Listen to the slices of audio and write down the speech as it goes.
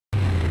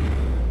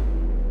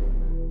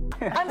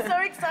I'm so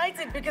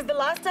excited because the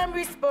last time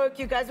we spoke,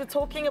 you guys were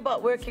talking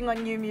about working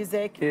on new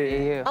music.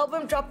 Yeah.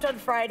 Album dropped on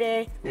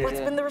Friday. What's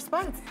been the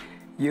response?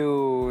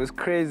 Yo, it's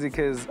crazy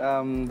because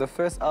the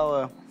first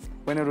hour,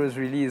 when it was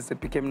released, it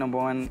became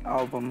 #1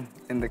 album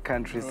in the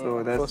country.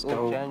 So that's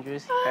dope.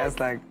 That's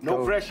like no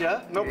dope.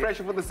 pressure. No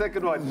pressure for the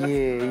second one.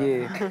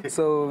 Yeah.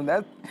 So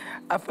that,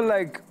 I feel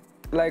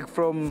like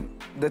from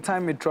the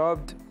time it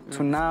dropped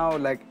to now,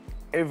 like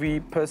every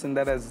person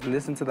that has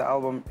listened to the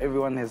album,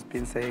 everyone has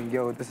been saying,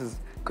 yo, this is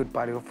good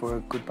body of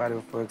work, good body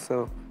of work.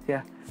 So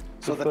yeah.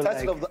 So the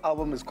title of the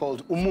album is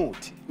called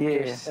Umuthi.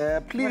 Yes.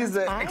 Please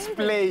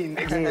explain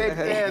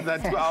that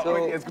to our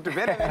audience.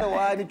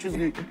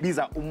 These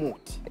are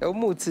Umuthi.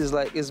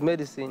 Umuthi is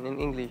medicine in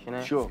English, you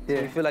know? Sure. So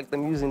we feel like the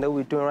music that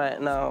we're doing right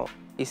now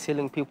is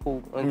healing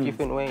people in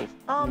different ways.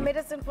 Oh,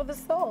 medicine for the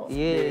soul.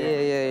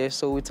 Yeah.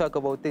 So we talk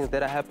about things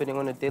that are happening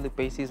on a daily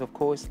basis, of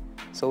course.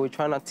 So we're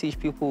trying to teach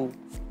people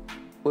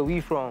where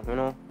we from, you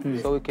know,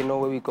 so we can know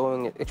where we're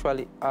going,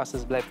 actually us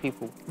as Black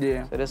people.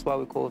 Yeah. So that's why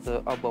we call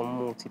the album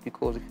Umuthi,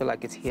 because we feel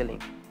like it's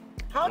healing.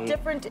 How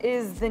different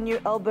is the new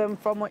album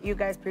from what you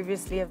guys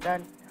previously have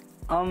done?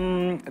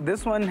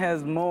 This one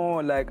has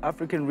more like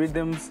African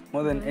rhythms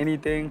more than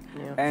anything.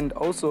 And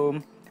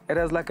also it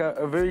has like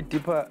a very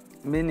deeper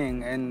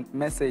meaning and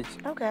message.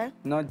 Okay.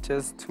 Not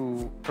just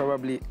to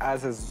probably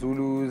us as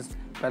Zulus,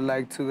 but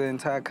like to the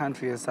entire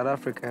country as South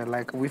Africa.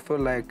 Like we feel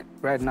like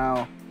right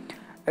now,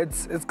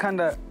 it's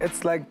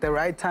like the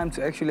right time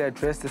to actually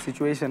address the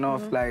situation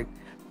of like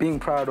being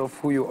proud of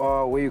who you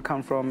are, where you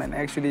come from, and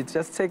actually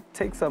just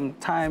take some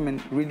time and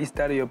really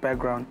study your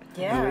background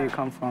and where you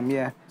come from.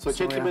 So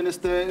gentlemen, it's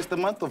the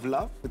month of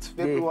love. It's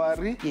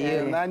February.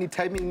 And any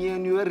timing here,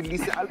 new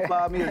release the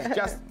album is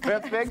just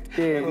perfect.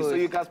 So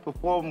you guys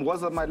perform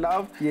Was It My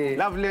Love?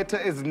 Love Letter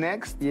is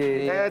next.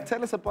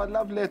 Tell us about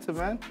Love Letter,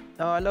 man.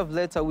 Love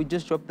Letter, we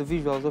just dropped the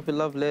visuals of a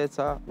Love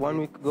Letter 1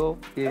 week ago.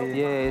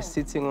 It's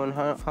sitting on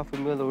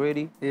 $500,000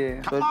 already.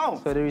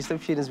 So the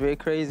reception is very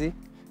crazy.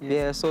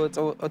 So it's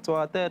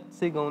our third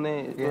single on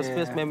there. It was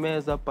first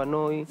Memeza,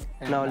 Panoi,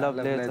 now Love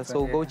Letter.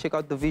 So go check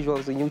out the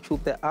visuals on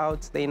YouTube. They're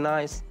out, stay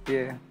nice.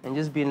 And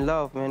just be in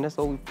love, man. That's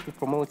all we're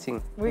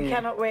promoting. We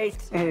cannot wait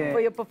for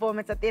your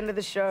performance at the end of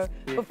the show.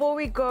 Before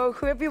we go,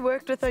 who have you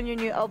worked with on your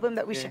new album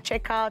that we should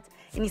check out?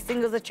 Any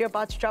singles that you're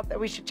about to drop that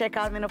we should check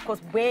out? And then, of course,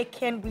 where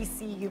can we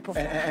see you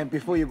perform? And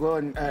before you go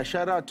on,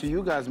 shout out to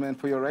you guys, man,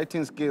 for your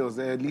writing skills.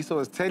 Lisa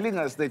was telling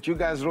us that you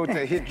guys wrote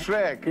a hit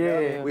track.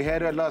 We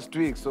had her last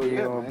week, so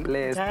man.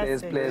 Bless.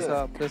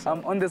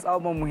 On this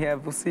album, we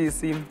have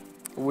Mzansi,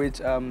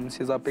 which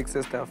she's our big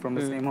sister from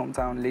the same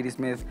hometown, Lady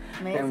Smith.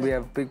 And we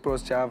have Big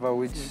Bros Java,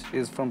 which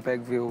is from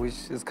Bergville,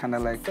 which is kind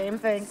of like... Same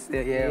thing.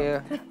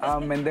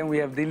 And then we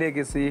have The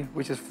Legacy,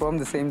 which is from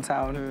the same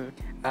town.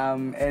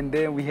 And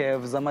then we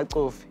have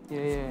Zamakof.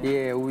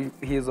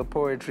 He is a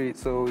poetry,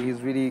 so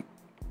he's really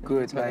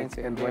good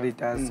and what he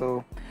does.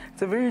 So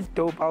it's a very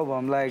dope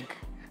album. Like,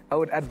 I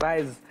would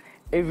advise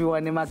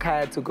everyone in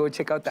Makaya to go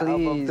check out the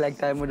album Blaq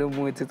Diamond.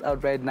 It's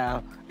out right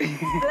now.